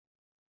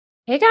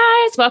Hey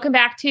guys, welcome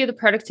back to the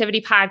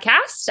Productivity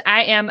Podcast.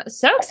 I am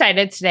so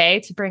excited today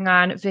to bring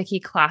on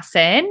Vickie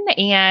Closson.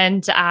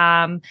 And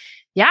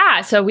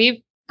so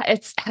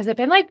has it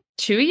been like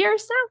 2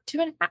 years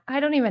now? 2.5? I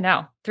don't even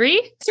know.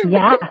 3?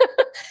 Yeah.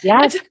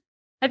 Yeah.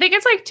 I think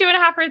it's like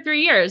 2.5 or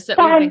 3 years that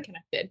we've been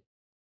connected.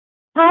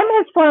 Time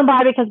has flown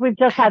by because we've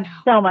just had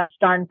so much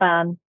darn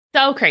fun.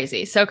 So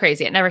crazy.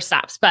 It never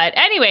stops. But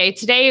anyway,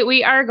 today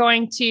we are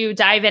going to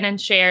dive in and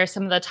share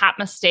some of the top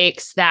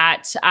mistakes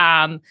that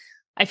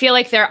I feel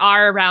like there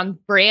are around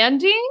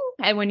branding.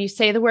 And when you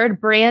say the word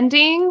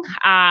branding,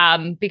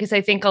 because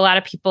I think a lot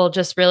of people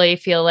just really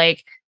feel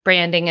like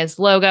branding is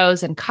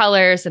logos and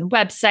colors and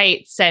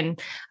websites.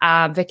 And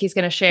Vickie's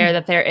going to share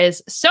that there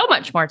is so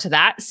much more to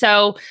that.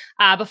 So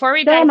before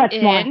we dive in,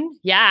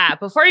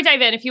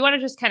 if you want to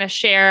just kind of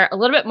share a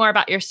little bit more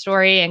about your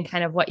story and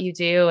kind of what you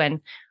do and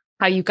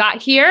how you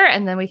got here,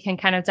 and then we can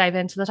kind of dive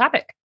into the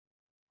topic.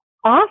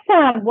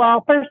 Awesome.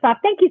 Well, first off,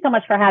 thank you so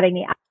much for having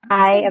me.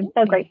 I am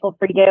so grateful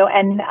for you.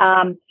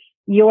 And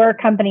your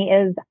company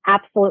is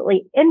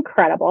absolutely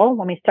incredible.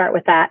 Let me start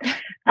with that.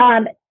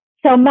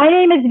 So my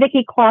name is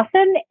Vickie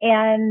Closson,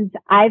 and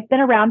I've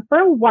been around for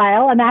a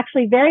while. I'm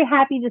actually very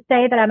happy to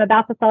say that I'm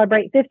about to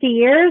celebrate 50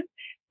 years.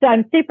 So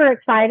I'm super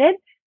excited.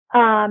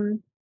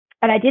 And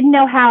I didn't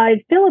know how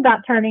I'd feel about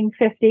turning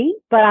 50,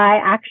 but I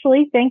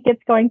actually think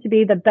it's going to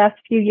be the best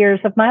few years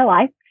of my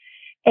life.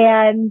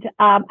 And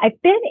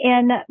I've been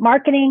in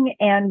marketing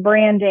and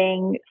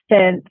branding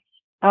since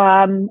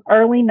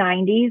early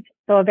 90s,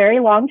 so a very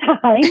long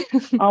time,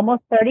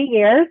 almost 30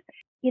 years.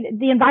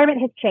 The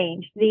environment has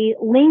changed. The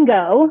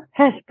lingo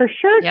has for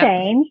sure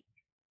changed.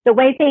 The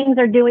way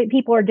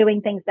people are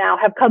doing things now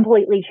have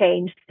completely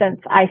changed since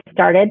I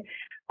started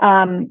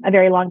a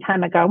very long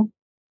time ago.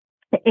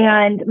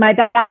 And my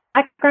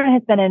background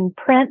has been in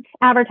print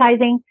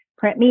advertising,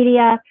 print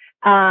media,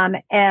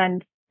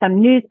 and some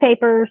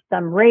newspapers,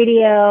 some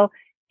radio,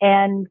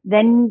 and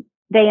then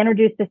they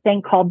introduced this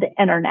thing called the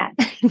internet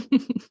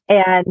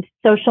and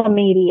social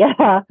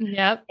media.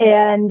 Yep.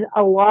 And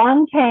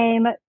along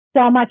came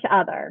so much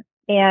other.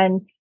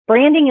 And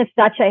branding is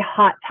such a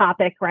hot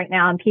topic right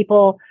now. And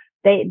people,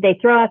 they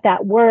throw out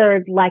that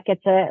word like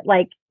it's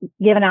like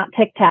giving out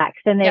Tic Tacs,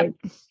 and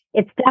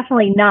it's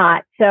definitely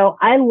not. So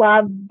I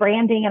love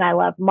branding and I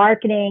love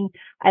marketing.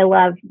 I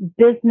love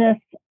business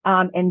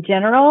in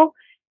general.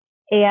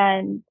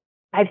 And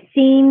I've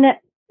seen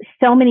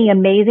so many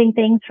amazing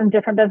things from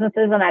different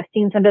businesses, and I've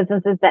seen some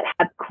businesses that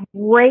have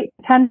great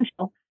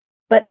potential,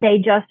 but they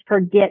just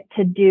forget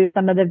to do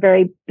some of the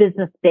very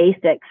business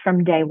basics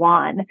from day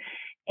one.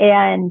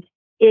 And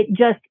it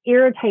just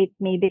irritates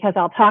me because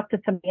I'll talk to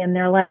somebody and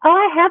they're like, "Oh,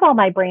 I have all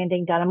my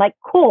branding done." I'm like,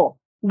 "Cool.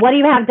 What do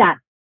you have done?"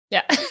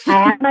 Yeah.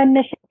 I have my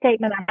mission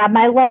statement. I have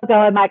my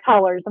logo and my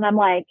colors. And I'm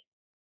like,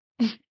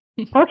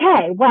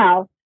 okay,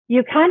 well,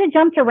 you kind of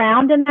jumped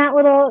around in that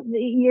little,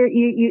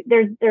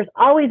 there's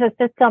always a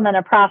system and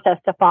a process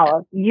to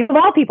follow. You of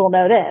all people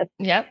know this.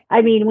 Yep.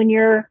 I mean,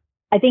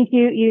 I think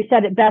you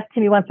said it best to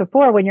me once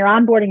before, when you're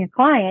onboarding a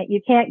client, you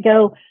can't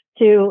go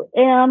to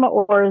M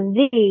or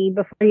Z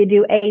before you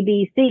do A,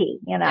 B, C,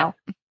 Yep.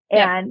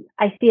 And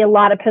I see a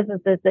lot of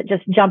businesses that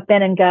just jump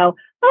in and go,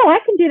 "Oh,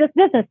 I can do this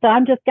business, so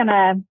I'm just going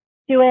to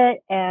do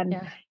it." And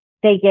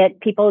they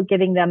get people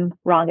giving them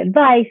wrong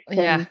advice.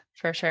 Yeah,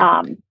 for sure.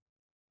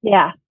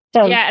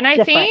 So and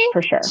I think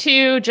for sure,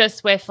 too,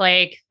 just with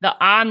like the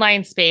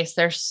online space,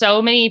 there's so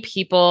many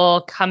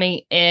people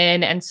coming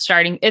in and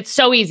starting. It's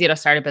so easy to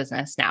start a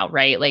business now,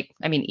 right? Like,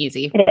 I mean,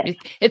 easy.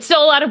 It's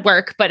still a lot of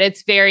work, but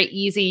it's very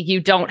easy.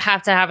 You don't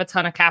have to have a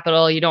ton of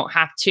capital. You don't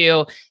have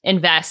to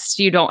invest.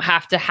 You don't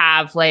have to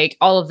have like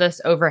all of this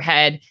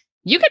overhead.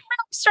 You can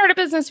start a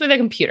business with a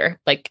computer,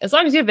 like as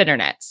long as you have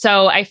internet.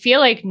 So I feel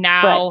like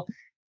now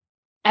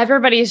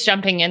everybody's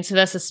jumping into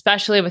this,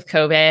 especially with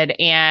COVID,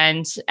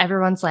 and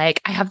everyone's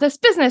like, "I have this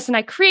business and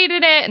I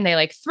created it," and they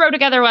like throw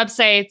together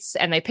websites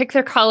and they pick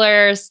their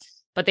colors,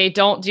 but they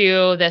don't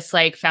do this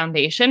like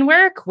foundation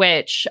work,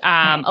 which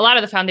a lot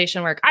of the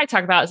foundation work I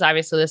talk about is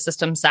obviously the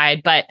system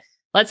side, but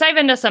let's dive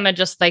into some of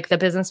just like the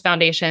business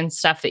foundation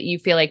stuff that you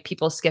feel like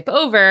people skip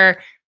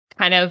over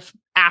kind of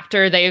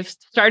after they've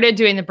started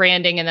doing the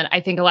branding. And then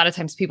I think a lot of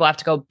times people have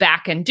to go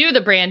back and do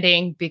the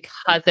branding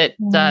because it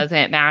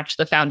doesn't match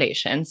the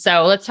foundation.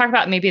 So let's talk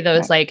about maybe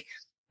those like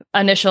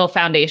initial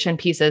foundation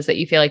pieces that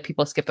you feel like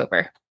people skip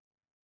over.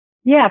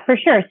 Yeah, for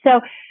sure.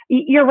 So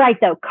you're right,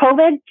 though.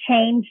 COVID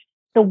changed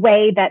the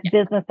way that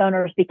business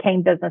owners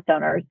became business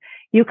owners.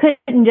 You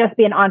couldn't just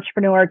be an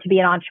entrepreneur to be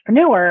an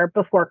entrepreneur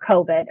before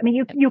COVID. I mean,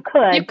 you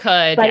could,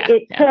 but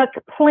it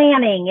took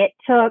planning. It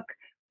took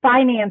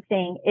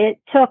financing. It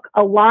took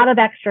a lot of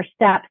extra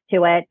steps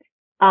to it.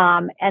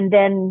 And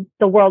then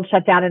the world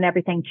shut down and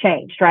everything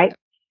changed, right?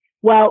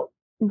 Well,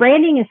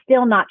 branding is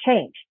still not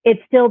changed. It's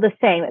still the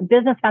same.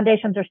 Business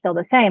foundations are still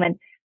the same. And,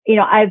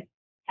 I've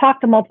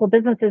talked to multiple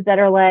businesses that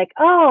are like,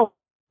 "Oh,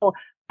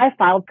 I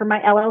filed for my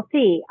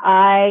LLC.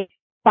 I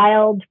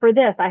filed for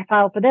this. I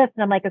filed for this."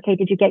 And I'm like, "Okay,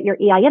 did you get your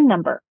EIN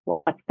number?"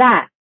 "Well, what's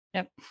that?"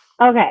 Yep.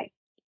 Okay.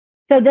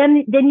 So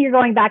then you're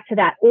going back to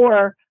that.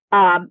 Or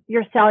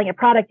you're selling a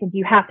product and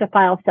you have to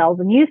file sales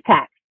and use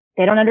tax.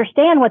 They don't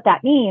understand what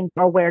that means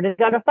or where to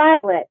go to file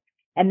it.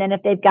 And then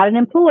if they've got an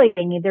employee,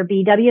 they need their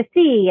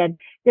BWC. And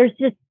there's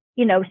just,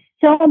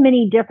 so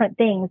many different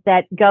things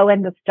that go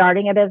into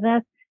starting a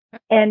business.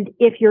 And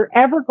if you're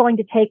ever going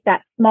to take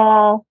that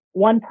small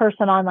one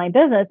person online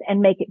business and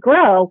make it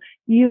grow,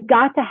 you've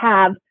got to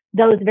have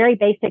those very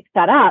basics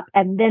set up.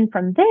 And then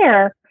from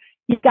there,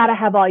 you've got to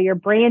have all your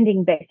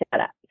branding base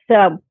set up.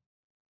 So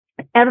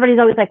everybody's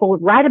always like, well,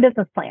 write a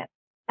business plan.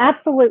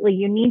 Absolutely.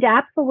 You need to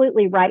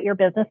absolutely write your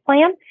business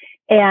plan.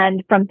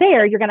 And from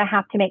there, you're going to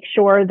have to make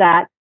sure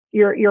that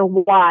your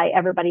why,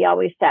 everybody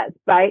always says,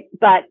 right?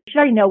 But you should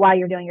already know why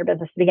you're doing your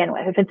business to begin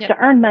with. If it's to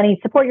earn money,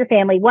 support your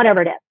family,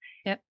 whatever it is.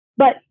 Yep.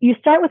 But you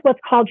start with what's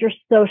called your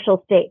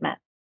social statement,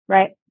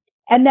 right?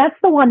 And that's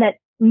the one that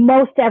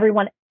most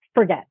everyone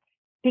forgets,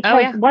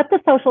 because what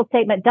the social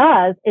statement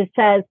does is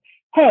says,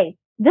 hey,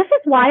 this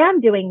is why I'm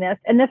doing this.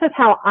 And this is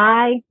how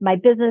my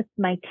business,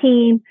 my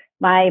team,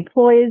 my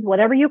employees,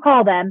 whatever you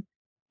call them,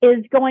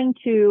 is going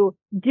to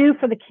do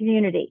for the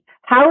community.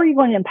 How are you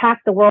going to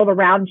impact the world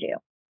around you?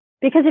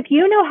 Because if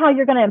you know how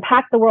you're going to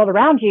impact the world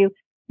around you,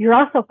 you're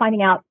also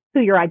finding out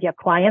who your ideal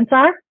clients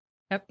are.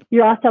 Yep.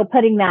 You're also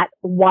putting that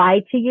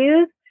why to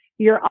use.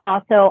 You're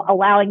also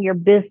allowing your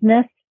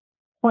business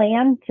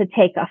plan to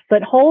take a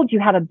foothold. You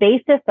have a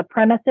basis, a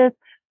premises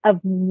of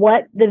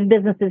what the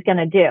business is going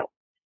to do.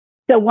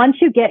 So once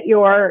you get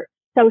your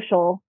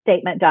social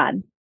statement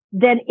done,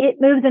 then it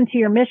moves into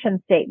your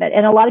mission statement.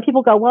 And a lot of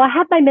people go, well, I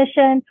have my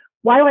mission.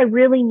 Why do I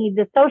really need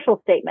this social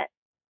statement?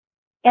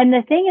 And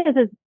the thing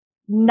is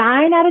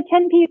 9 out of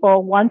 10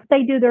 people, once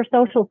they do their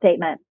social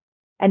statement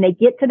and they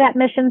get to that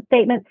mission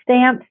statement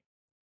stamped,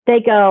 they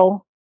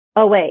go,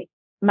 oh, wait,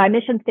 my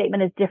mission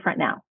statement is different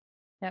now.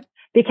 Yep.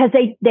 Because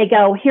they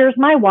go, here's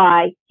my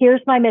why,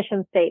 here's my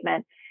mission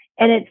statement.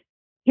 And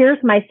here's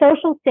my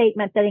social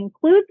statement that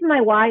includes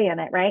my why in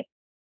it, right?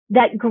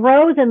 That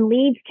grows and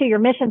leads to your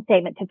mission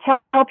statement to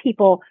tell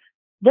people,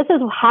 this is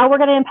how we're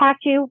going to impact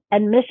you.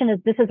 And mission is,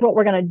 this is what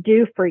we're going to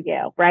do for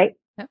you, right?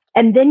 Yep.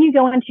 And then you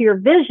go into your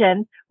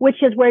vision,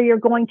 which is where you're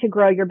going to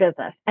grow your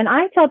business. And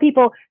I tell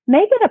people,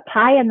 make it a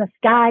pie in the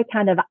sky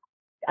kind of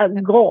a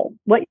goal,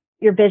 what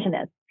your vision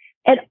is.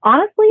 And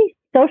honestly,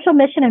 social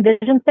mission and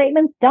vision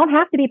statements don't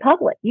have to be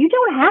public. You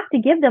don't have to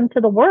give them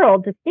to the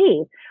world to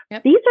see.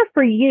 Yep. These are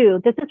for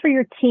you. This is for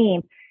your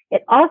team.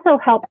 It also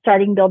helps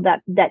starting build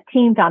that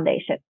team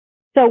foundation.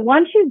 So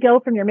once you go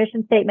from your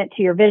mission statement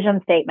to your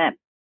vision statement,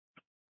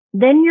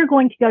 then you're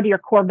going to go to your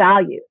core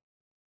values.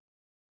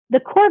 The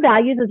core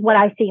values is what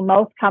I see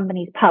most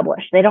companies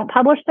publish. They don't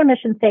publish their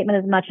mission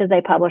statement as much as they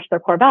publish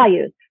their core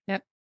values.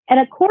 Yep. And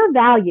a core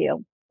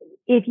value,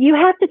 if you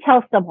have to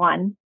tell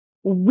someone,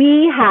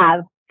 we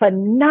have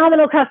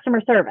phenomenal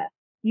customer service,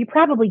 you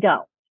probably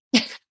don't.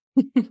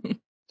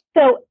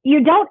 So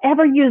you don't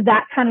ever use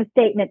that kind of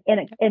statement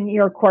in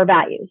your core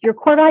values. Your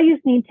core values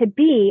need to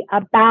be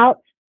about,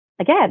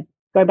 again,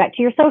 going back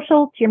to your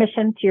social, to your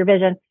mission, to your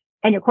vision,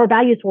 and your core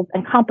values will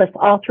encompass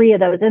all 3 of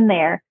those in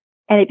there.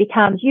 And it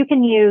becomes, you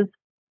can use,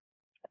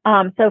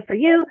 so for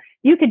you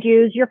could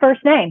use your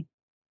first name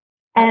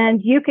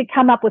and you could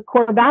come up with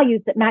core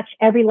values that match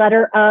every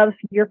letter of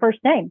your first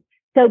name.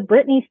 So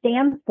Brittany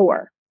stands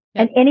for,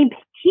 and any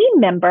team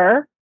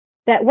member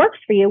that works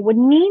for you would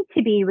need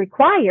to be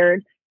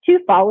required to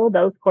follow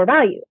those core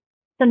values.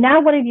 So now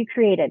what have you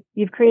created?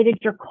 You've created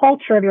your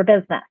culture of your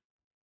business.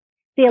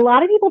 See, a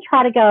lot of people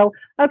try to go,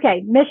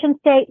 okay, mission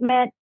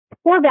statement,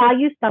 core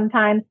values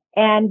sometimes,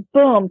 and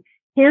boom,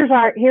 here's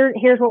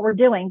what we're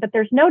doing, but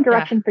there's no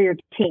direction for your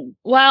team.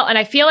 Well, and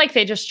I feel like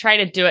they just try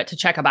to do it to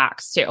check a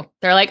box too.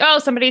 They're like, oh,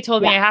 somebody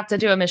told me I have to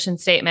do a mission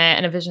statement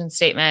and a vision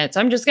statement.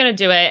 So I'm just going to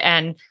do it.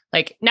 And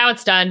like, now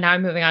it's done. Now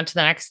I'm moving on to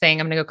the next thing.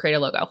 I'm going to go create a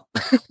logo.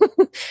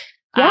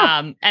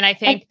 And I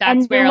think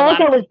that's where a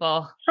lot of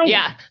people,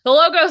 the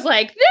logo is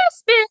like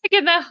this big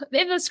in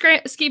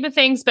the scheme of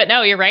things. But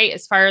no, you're right.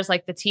 As far as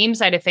like the team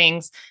side of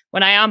things,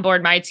 when I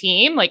onboard my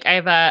team, like I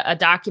have a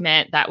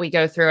document that we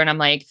go through and I'm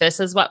like, this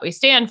is what we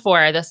stand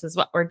for. This is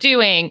what we're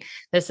doing.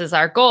 This is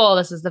our goal.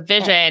 This is the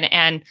vision.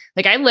 And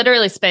like, I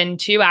literally spend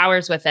 2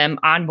 hours with them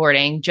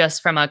onboarding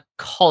just from a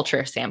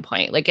culture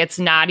standpoint. Like it's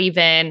not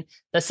even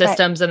the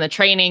systems and the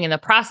training and the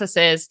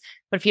processes.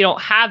 But if you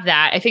don't have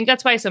that, I think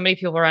that's why so many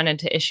people run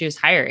into issues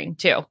hiring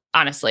too,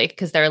 honestly,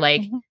 because they're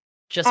like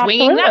just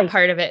winging that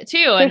part of it too.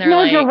 There's and they're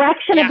no like,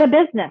 direction of the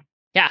business.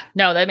 Yeah,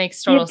 no, that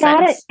makes total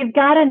sense. You've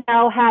got to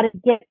know how to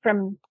get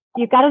from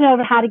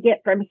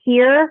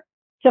here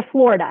to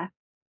Florida.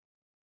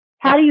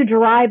 How do you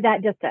drive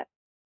that distance?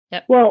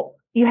 Yep. Well,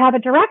 you have a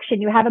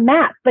direction, you have a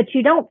map, but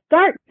you don't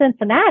start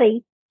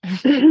Cincinnati,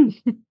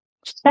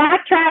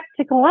 backtrack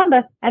to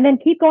Columbus, and then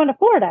keep going to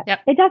Florida.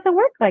 Yep. It doesn't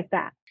work like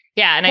that.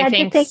 Yeah. And I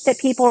think that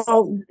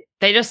people,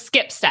 they just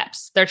skip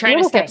steps. They're trying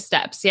to skip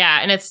steps. Yeah.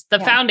 And it's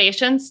the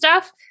foundation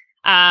stuff.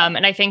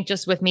 And I think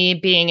just with me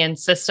being in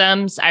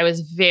systems, I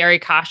was very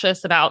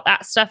cautious about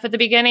that stuff at the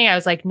beginning. I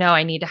was like, no,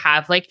 I need to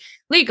have like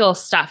legal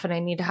stuff and I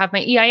need to have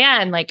my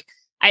EIN. Like,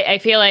 I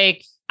feel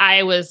like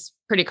I was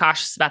pretty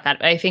cautious about that.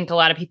 But I think a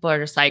lot of people are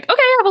just like, okay,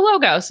 I have a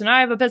logo, so now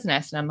I have a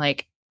business. And I'm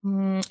like,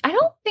 I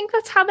don't think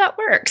that's how that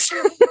works.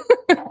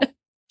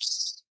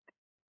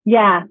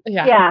 Yeah.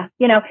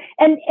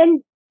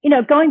 And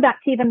going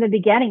back to even the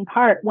beginning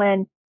part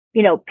when,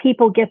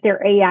 people get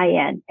their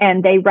AIN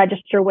and they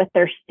register with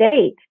their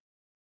state,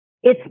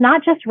 it's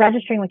not just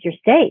registering with your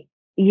state.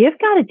 You've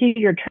got to do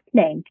your trade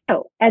name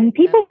too. And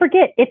people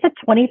forget it's a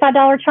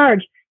 $25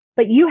 charge,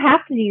 but you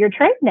have to do your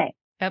trade name.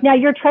 Yep. Now,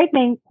 your trade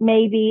name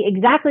may be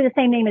exactly the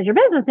same name as your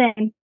business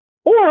name,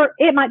 or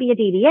it might be a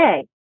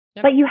DBA,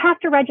 but you have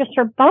to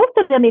register both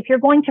of them. If you're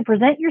going to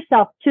present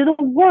yourself to the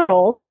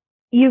world,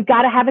 you've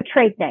got to have a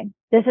trade name.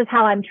 This is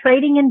how I'm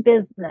trading in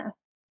business.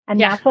 And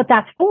that's what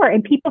that's for.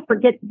 And people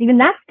forget even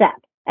that step.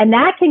 And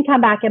that can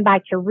come back and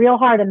bite you real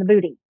hard in the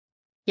booty.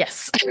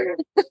 Yes.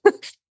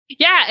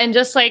 Yeah. And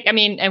just like,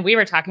 and we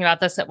were talking about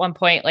this at one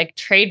point, like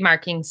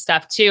trademarking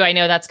stuff too. I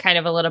know that's kind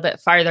of a little bit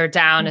farther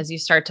down as you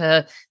start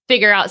to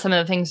figure out some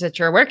of the things that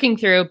you're working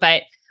through.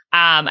 But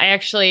I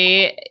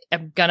actually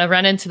am going to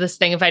run into this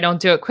thing if I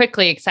don't do it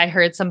quickly, because I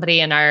heard somebody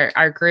in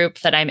our group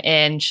that I'm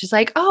in, she's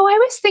like, oh, I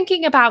was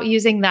thinking about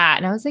using that.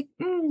 And I was like,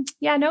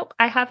 yeah, nope,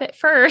 I have it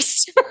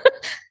first.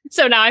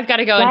 So now I've got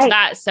to go into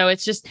that. So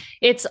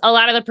it's a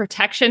lot of the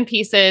protection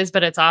pieces,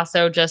 but it's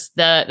also just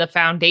the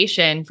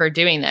foundation for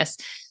doing this.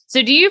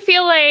 So do you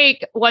feel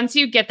like once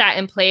you get that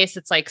in place,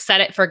 it's like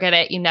set it, forget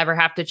it, you never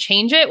have to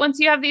change it once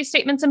you have these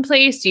statements in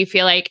place? Do you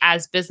feel like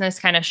as business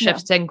kind of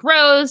shifts and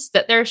grows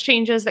that there's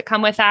changes that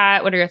come with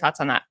that? What are your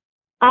thoughts on that?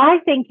 I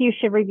think you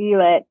should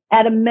review it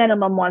at a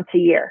minimum once a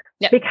year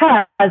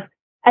because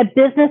a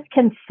business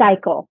can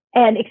cycle,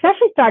 and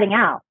especially starting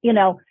out,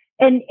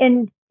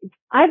 and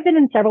I've been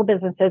in several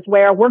businesses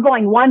where we're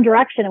going one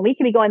direction and we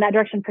can be going that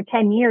direction for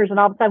 10 years and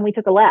all of a sudden we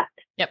took a left.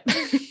 Yep.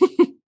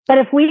 But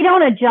if we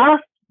don't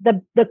adjust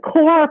the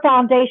core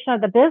foundation of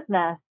the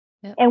business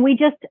and we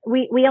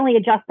only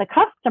adjust the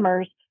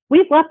customers,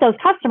 we've left those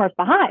customers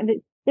behind.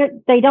 They're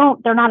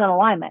not in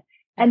alignment.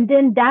 And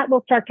then that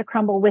will start to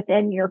crumble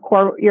within your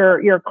core,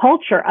 your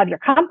culture of your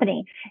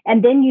company.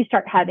 And then you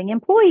start having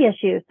employee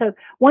issues. So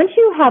once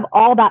you have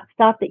all that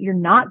stuff that you're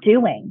not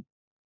doing,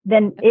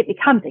 then it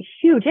becomes a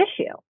huge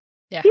issue.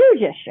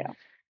 Huge issue.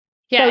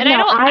 Yeah. So, and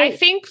I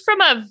think from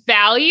a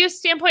value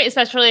standpoint,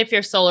 especially if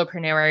you're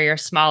solopreneur or you're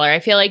smaller, I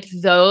feel like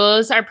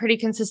those are pretty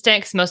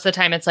consistent because most of the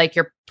time it's like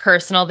your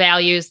personal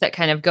values that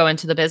kind of go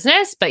into the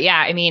business. But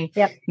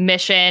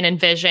mission and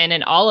vision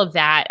and all of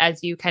that,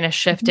 as you kind of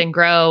shift and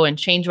grow and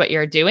change what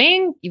you're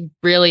doing, you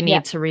really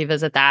need to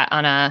revisit that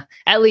on a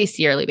at least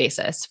yearly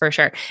basis for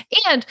sure.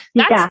 And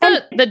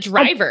that's the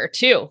driver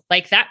too,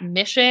 like that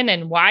mission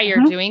and why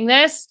you're doing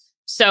this.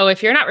 So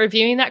if you're not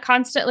reviewing that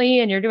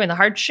constantly and you're doing the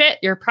hard shit,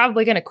 you're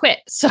probably going to quit.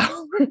 So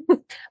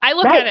I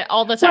look at it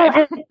all the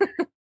time.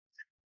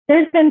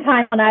 There's been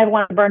times when I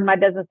want to burn my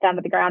business down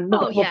to the ground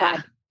multiple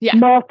times. Yeah.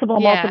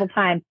 Multiple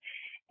times.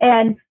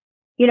 And,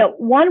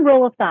 one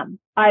rule of thumb,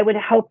 I would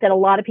hope that a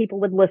lot of people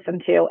would listen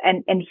to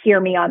and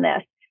hear me on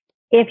this.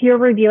 If you're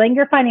reviewing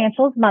your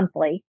financials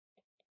monthly,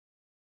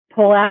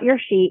 pull out your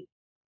sheet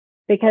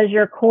because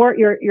your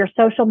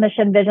social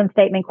mission, vision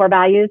statement, core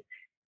values,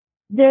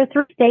 their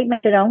 3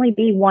 statements should only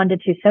be 1 to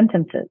 2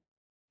 sentences.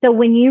 So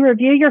when you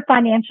review your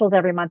financials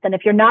every month, and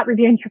if you're not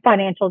reviewing your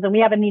financials, then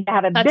we need to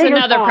have a that's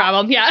another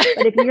problem. Yeah.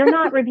 But if you're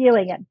not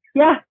reviewing it,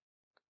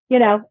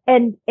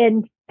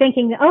 and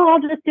thinking,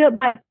 I'll just do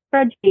it by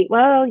spreadsheet.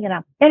 Well,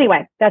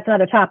 anyway, that's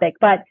another topic.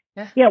 But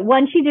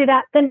once you do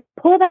that, then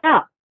pull that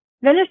out.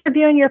 Finish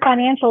reviewing your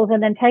financials,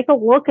 and then take a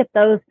look at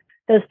those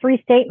 3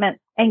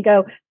 statements and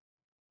go,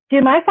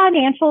 do my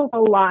financials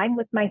align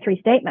with my 3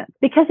 statements?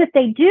 Because if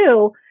they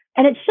do,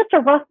 and it's just a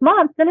rough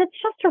month, then it's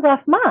just a rough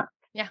month.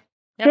 Yeah.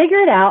 Figure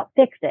it out,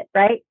 fix it,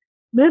 right?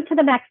 Move to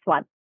the next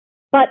one.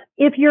 But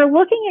if you're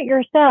looking at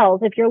your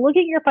sales, if you're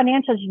looking at your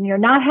financials and you're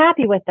not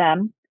happy with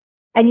them,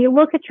 and you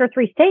look at your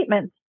 3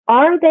 statements,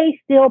 are they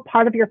still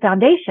part of your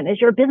foundation?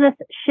 Is your business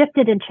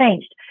shifted and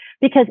changed?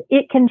 Because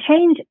it can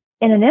change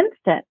in an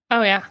instant.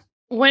 Oh, yeah.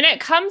 When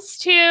it comes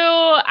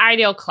to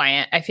ideal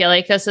client, I feel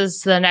like this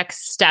is the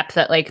next step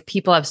that like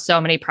people have so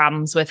many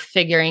problems with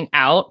figuring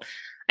out.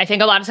 I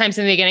think a lot of times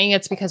in the beginning,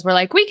 it's because we're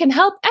like, we can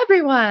help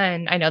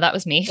everyone. I know that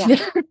was me. Yeah.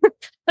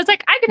 It's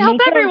like, I can help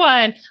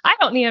everyone. I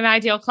don't need an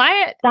ideal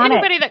client.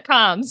 Anybody that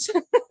comes.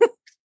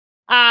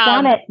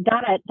 Done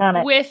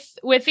it.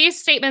 With these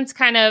statements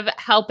kind of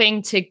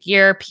helping to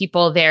gear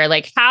people there,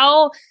 like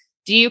how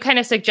do you kind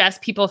of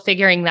suggest people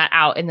figuring that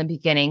out in the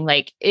beginning?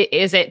 Like,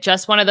 is it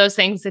just one of those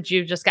things that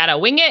you just got to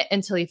wing it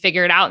until you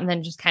figure it out and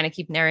then just kind of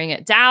keep narrowing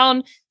it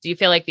down? Do you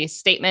feel like these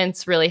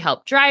statements really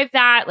help drive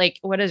that? Like,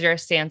 what is your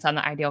stance on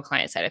the ideal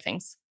client side of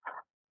things?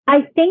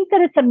 I think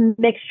that it's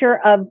a mixture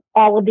of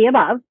all of the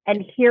above.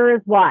 And here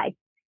is why.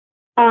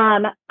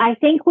 I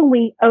think when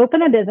we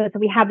open a business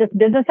and we have this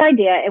business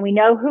idea and we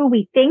know who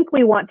we think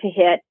we want to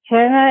hit,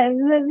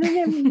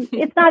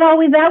 it's not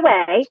always that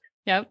way.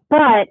 Yep.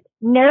 But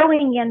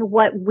narrowing in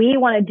what we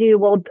want to do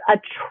will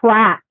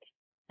attract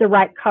the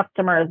right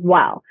customer as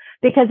well,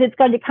 because it's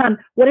going to come,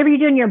 whatever you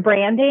do in your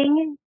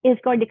branding is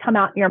going to come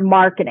out in your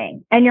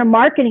marketing. And your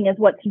marketing is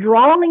what's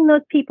drawing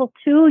those people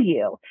to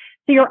you.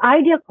 So your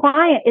ideal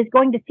client is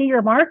going to see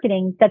your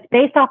marketing that's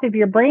based off of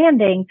your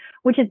branding,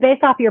 which is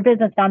based off of your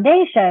business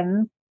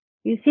foundation.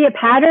 You see a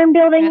pattern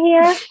building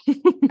here,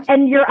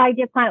 and your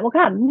ideal client will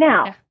come.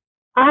 Now,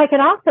 I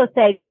can also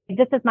say,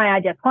 this is my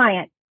ideal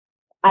client.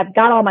 I've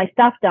got all my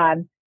stuff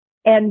done.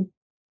 And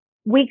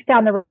weeks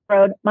down the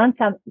road, months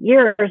down,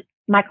 years,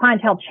 my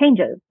clientele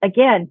changes.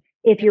 Again,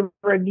 if you're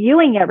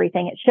reviewing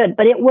everything, it should,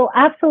 but it will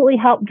absolutely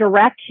help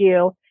direct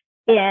you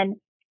in,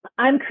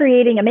 I'm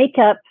creating a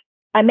makeup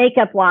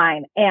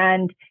line,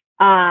 and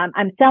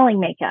I'm selling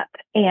makeup,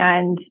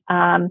 and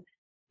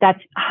that's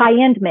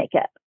high-end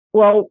makeup.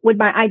 Well, would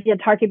my ideal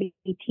target be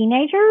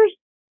teenagers?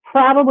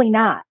 Probably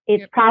not.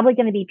 It's probably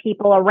going to be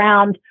people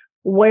around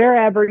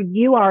wherever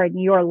you are in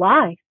your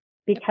life,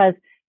 because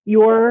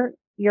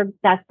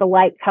that's the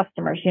light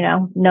customers,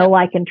 know,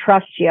 like, and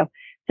trust you.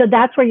 So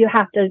that's where you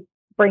have to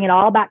bring it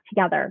all back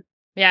together.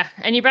 Yeah.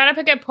 And you brought up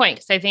a good point,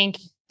 because I think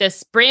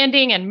this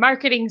branding and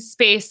marketing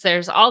space,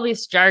 there's all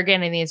this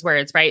jargon in these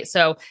words, right?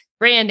 So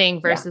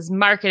branding versus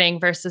marketing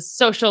versus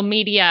social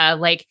media,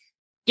 like,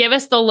 give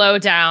us the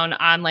lowdown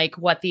on like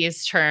what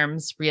these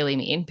terms really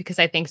mean, because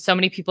I think so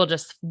many people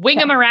just wing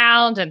them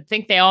around and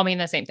think they all mean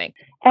the same thing.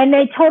 And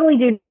they totally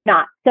do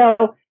not.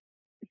 So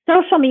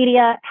social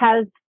media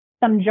has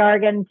some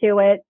jargon to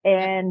it.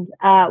 And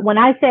when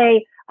I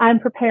say I'm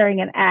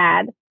preparing an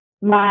ad,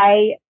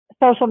 my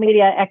social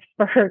media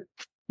expert,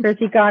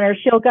 Chrissy Connor,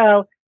 she'll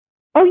go,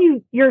 "Oh,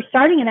 you're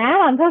starting an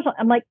ad on social?"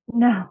 I'm like,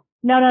 no.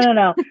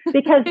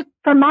 Because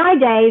for my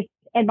days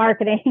in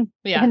marketing,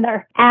 and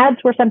their ads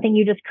were something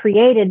you just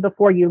created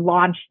before you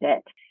launched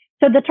it.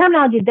 So the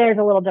terminology there is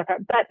a little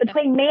different. But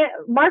between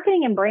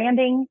marketing and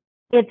branding,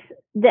 it's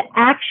the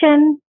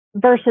action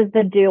versus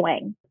the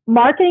doing.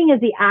 Marketing is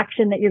the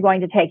action that you're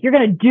going to take. You're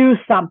going to do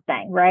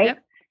something, right?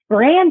 Yep.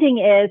 Branding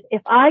is,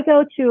 if I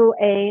go to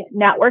a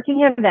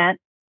networking event,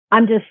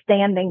 I'm just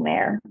standing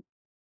there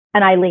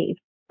and I leave.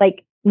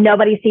 Like,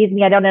 nobody sees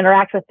me. I don't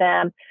interact with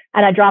them.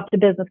 And I dropped a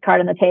business card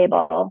on the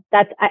table.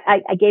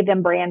 I gave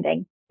them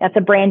branding. That's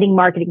a branding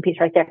marketing piece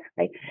right there,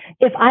 right?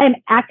 If I am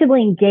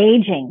actively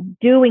engaging,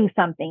 doing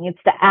something, it's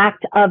the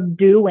act of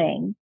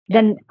doing,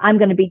 then I'm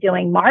going to be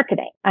doing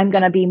marketing. I'm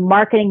going to be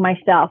marketing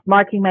myself,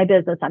 marketing my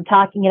business. I'm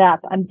talking it up.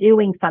 I'm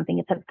doing something.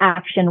 It's an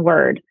action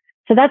word.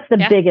 So that's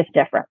the biggest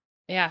difference.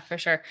 Yeah, for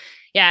sure.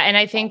 Yeah. And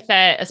I think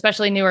that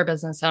especially newer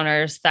business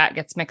owners, that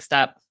gets mixed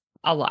up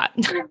a lot.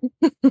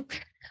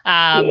 And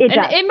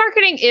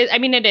marketing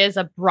it is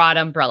a broad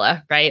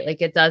umbrella, right?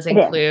 Like, it does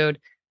include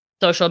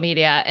social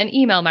media and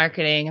email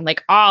marketing and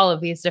like all of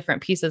these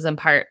different pieces and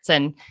parts.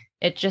 And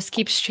it just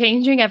keeps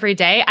changing every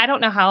day. I don't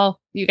know how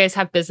you guys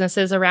have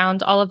businesses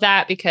around all of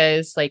that,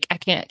 because like, I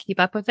can't keep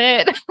up with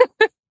it.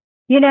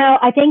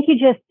 I think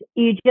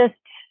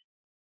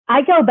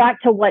I go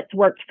back to what's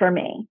worked for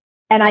me.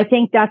 And I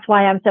think that's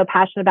why I'm so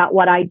passionate about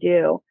what I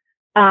do.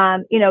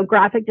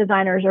 Graphic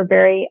designers are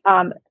very,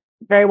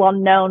 very well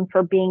known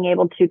for being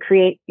able to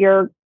create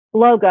your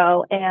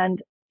logo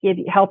and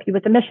help you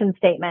with the mission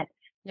statement.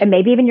 And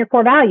maybe even your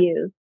core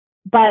values,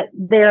 but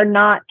they're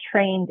not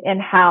trained in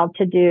how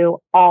to do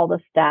all the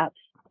steps.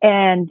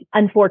 And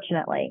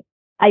unfortunately,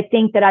 I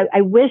think that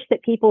I wish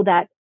that people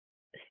that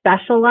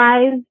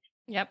specialize,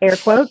 air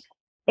quotes,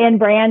 in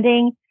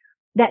branding,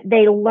 that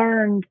they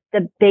learned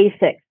the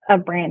basics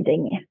of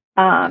branding,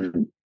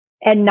 and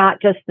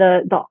not just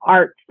the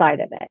art side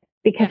of it,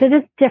 because it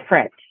is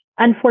different.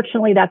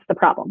 Unfortunately, that's the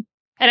problem.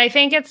 And I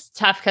think it's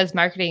tough because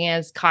marketing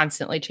is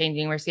constantly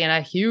changing. We're seeing a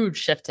huge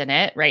shift in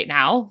it right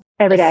now,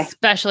 every day,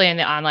 especially in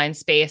the online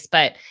space.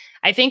 But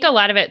I think a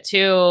lot of it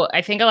too,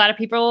 I think a lot of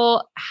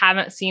people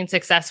haven't seen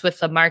success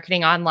with the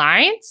marketing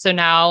online. So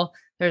now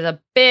there's a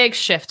big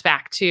shift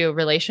back to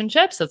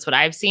relationships. That's what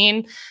I've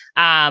seen,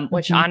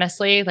 which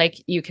honestly,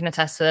 like, you can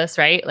attest to this,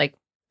 right? Like,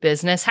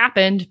 business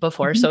happened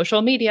before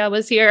social media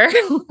was here.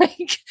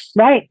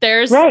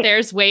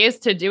 There's ways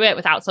to do it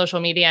without social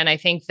media. And I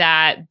think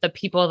that the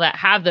people that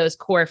have those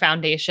core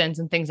foundations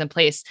and things in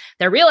place,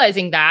 they're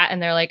realizing that,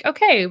 and they're like,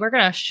 okay, we're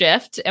going to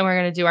shift and we're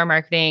going to do our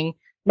marketing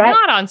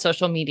not on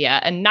social media,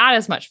 and not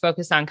as much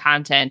focused on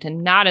content,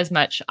 and not as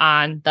much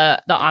on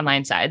the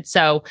online side.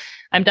 So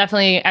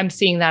I'm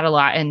seeing that a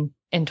lot in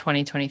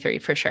 2023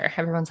 for sure.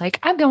 Everyone's like,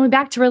 I'm going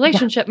back to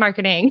relationship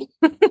marketing.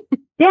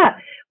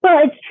 Well,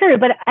 it's true.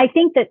 But I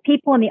think that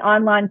people in the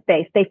online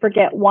space, they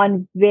forget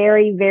one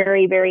very,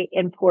 very, very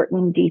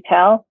important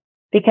detail,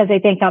 because they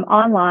think I'm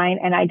online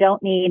and I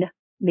don't need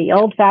the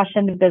old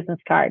fashioned business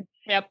card.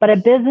 But a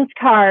business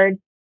card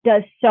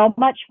does so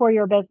much for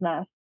your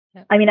business.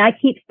 I mean, I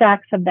keep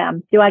stacks of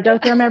them. Do I go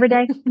through them every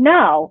day?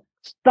 No.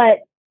 But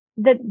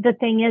the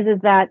thing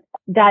is that,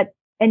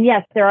 and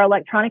yes, there are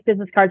electronic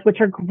business cards, which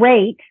are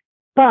great,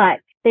 but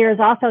there's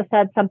also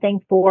said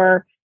something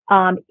for,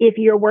 if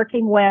you're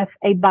working with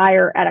a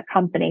buyer at a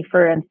company,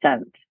 for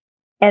instance,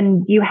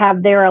 and you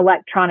have their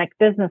electronic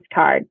business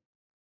card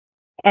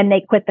and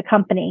they quit the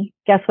company,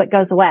 guess what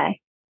goes away?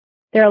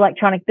 Their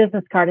electronic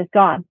business card is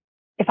gone.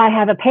 if I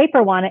have a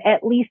paper one,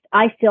 at least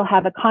I still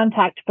have a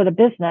contact for the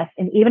business.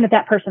 And even if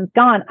that person's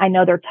gone, I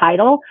know their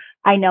title,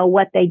 I know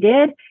what they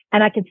did,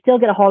 and I can still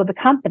get a hold of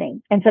the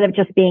company instead of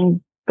just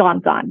being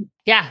gone.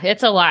 Yeah,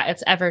 it's a lot.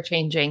 It's ever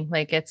changing.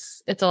 Like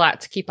it's a lot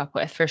to keep up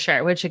with for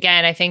sure, which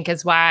again, I think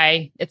is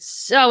why it's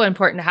so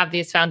important to have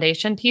these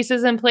foundation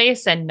pieces in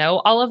place and know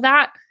all of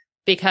that,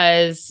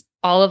 because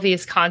all of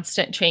these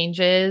constant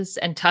changes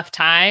and tough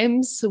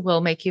times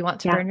will make you want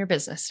to burn your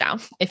business down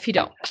if you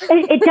don't.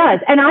 It does.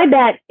 And I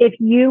bet if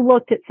you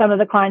looked at some of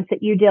the clients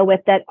that you deal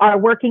with that are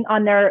working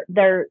on their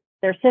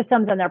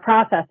systems and their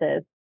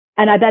processes,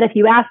 and I bet if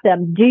you ask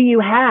them, do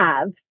you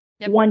have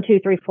 1, 2,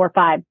 3, 4,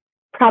 5?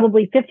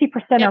 Probably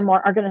 50% or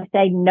more are going to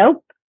say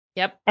nope.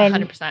 Yep.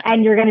 100%.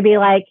 And you're going to be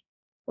like,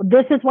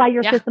 this is why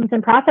your systems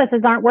and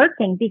processes aren't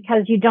working,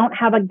 because you don't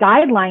have a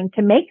guideline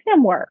to make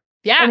them work.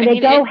 Yeah. I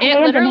mean, it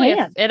literally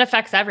it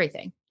affects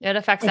everything. It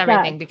affects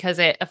everything because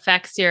it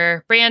affects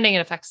your branding.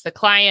 It affects the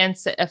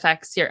clients. It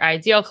affects your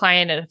ideal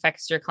client. It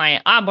affects your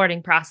client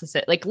onboarding process.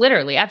 It like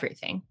literally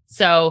everything.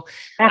 So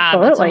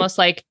it's almost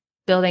like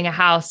building a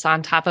house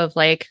on top of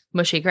like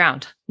mushy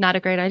ground. Not a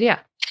great idea.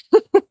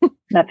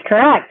 That's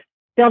correct.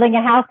 Building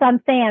a house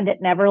on sand,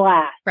 it never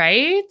lasts.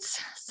 Right.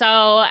 So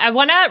I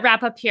want to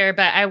wrap up here,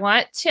 but I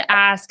want to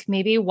ask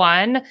maybe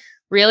one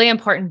really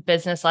important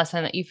business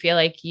lesson that you feel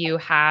like you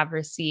have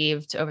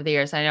received over the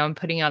years. I know I'm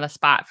putting you on the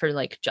spot for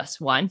like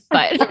just one,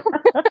 but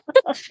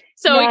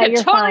so we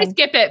could totally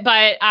skip it.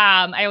 But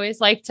I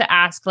always like to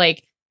ask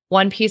like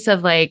one piece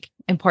of like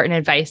important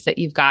advice that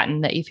you've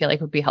gotten that you feel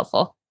like would be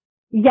helpful.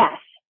 Yes.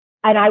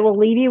 And I will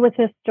leave you with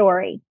this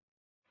story.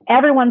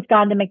 Everyone's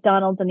gone to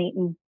McDonald's and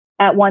eaten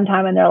at one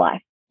time in their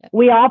life.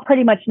 We all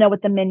pretty much know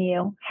what the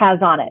menu has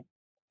on it,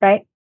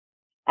 right?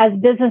 As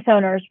business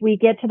owners, we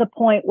get to the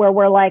point where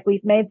we're like,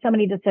 we've made so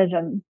many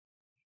decisions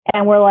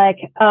and we're like,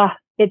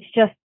 it's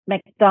just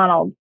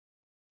McDonald's.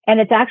 And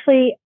it's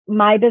actually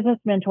my business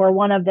mentor,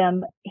 one of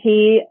them,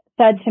 he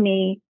said to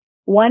me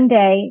one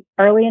day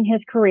early in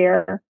his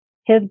career,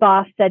 his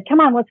boss said, come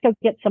on, let's go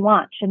get some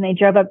lunch. And they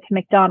drove up to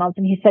McDonald's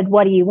and he said,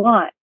 what do you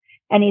want?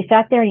 And he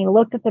sat there and he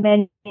looked at the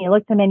menu,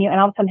 and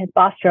all of a sudden his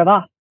boss drove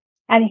off.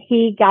 And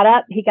he got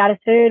up, he got his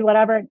food,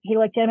 whatever. He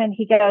looked at him and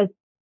he goes,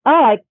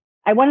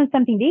 I wanted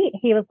something to eat.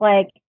 He was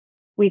like,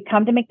 we've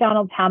come to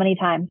McDonald's how many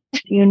times?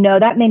 You know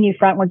that menu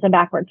frontwards and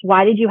backwards.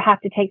 Why did you have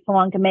to take so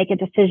long to make a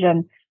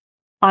decision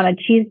on a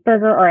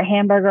cheeseburger or a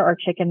hamburger or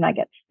chicken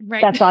nuggets?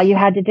 Right. That's all you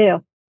had to do.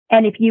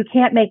 And if you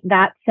can't make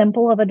that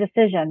simple of a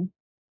decision,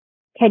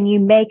 can you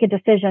make a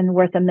decision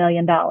worth $1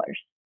 million?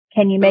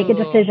 Can you make a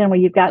decision where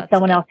you've got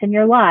someone else in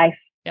your life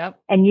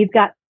and you've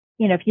got,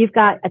 if you've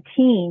got a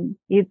team,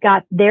 you've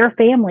got their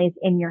families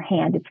in your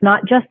hand. It's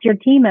not just your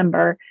team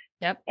member.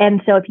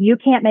 And so if you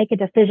can't make a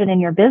decision in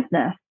your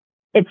business,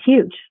 it's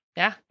huge.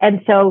 Yeah.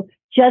 And so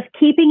just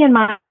keeping in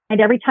mind,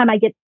 every time I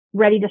get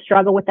ready to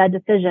struggle with that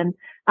decision,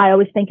 I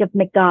always think of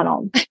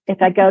McDonald's.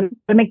 If I go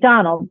to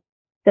McDonald's,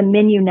 the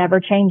menu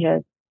never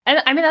changes. And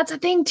I mean, that's the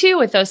thing too,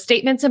 with those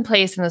statements in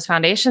place and those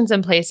foundations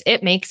in place,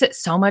 it makes it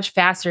so much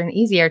faster and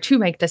easier to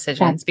make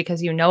decisions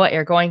because you know what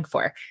you're going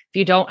for. If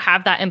you don't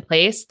have that in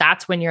place,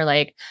 that's when you're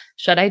like,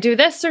 should I do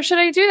this or should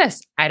I do this?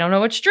 I don't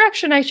know which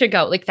direction I should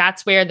go. Like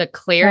that's where the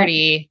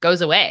clarity goes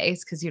away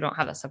because you don't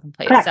have that stuff in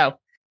place. Correct. So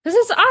this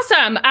is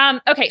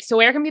awesome. Okay. So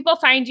where can people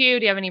find you?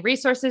 Do you have any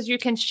resources you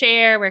can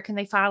share? Where can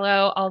they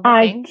follow all the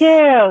things?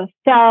 I do.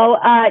 So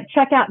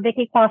check out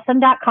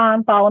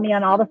VickieClosson.com. Follow me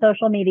on all the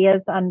social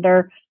medias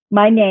under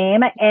my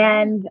name.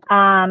 And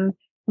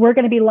we're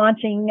going to be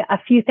launching a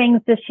few things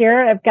this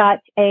year. I've got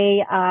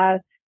a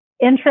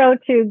intro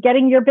to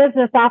getting your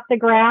business off the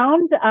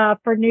ground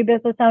for new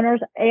business owners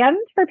and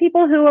for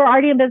people who are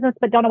already in business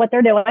but don't know what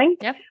they're doing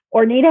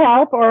or need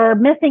help or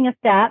missing a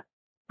step.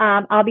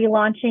 I'll be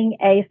launching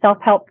a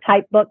self-help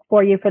type book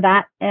for you for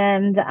that.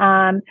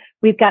 And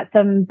we've got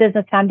some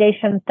business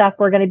foundation stuff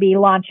we're going to be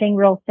launching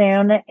real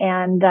soon.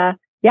 And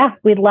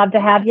we'd love to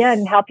have you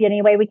and help you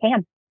any way we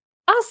can.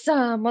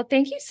 Awesome. Well,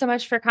 thank you so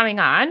much for coming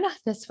on.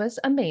 This was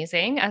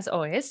amazing, as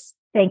always.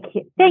 Thank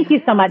you. Thank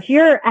you so much.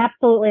 You're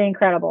absolutely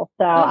incredible.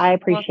 So I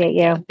appreciate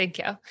you. Thank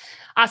you.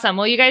 Awesome.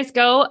 Well, you guys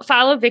go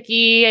follow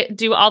Vickie,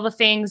 do all the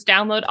things,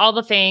 download all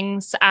the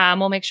things.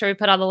 We'll make sure we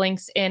put all the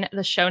links in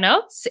the show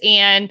notes.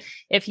 And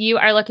if you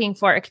are looking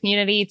for a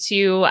community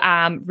to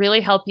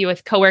really help you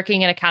with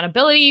co-working and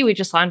accountability, we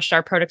just launched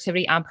our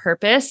Productivity on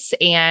Purpose,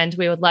 and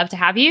we would love to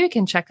have you. You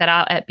can check that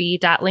out at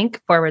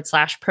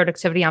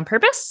b.link/productivity on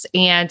purpose.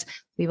 And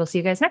we will see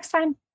you guys next time.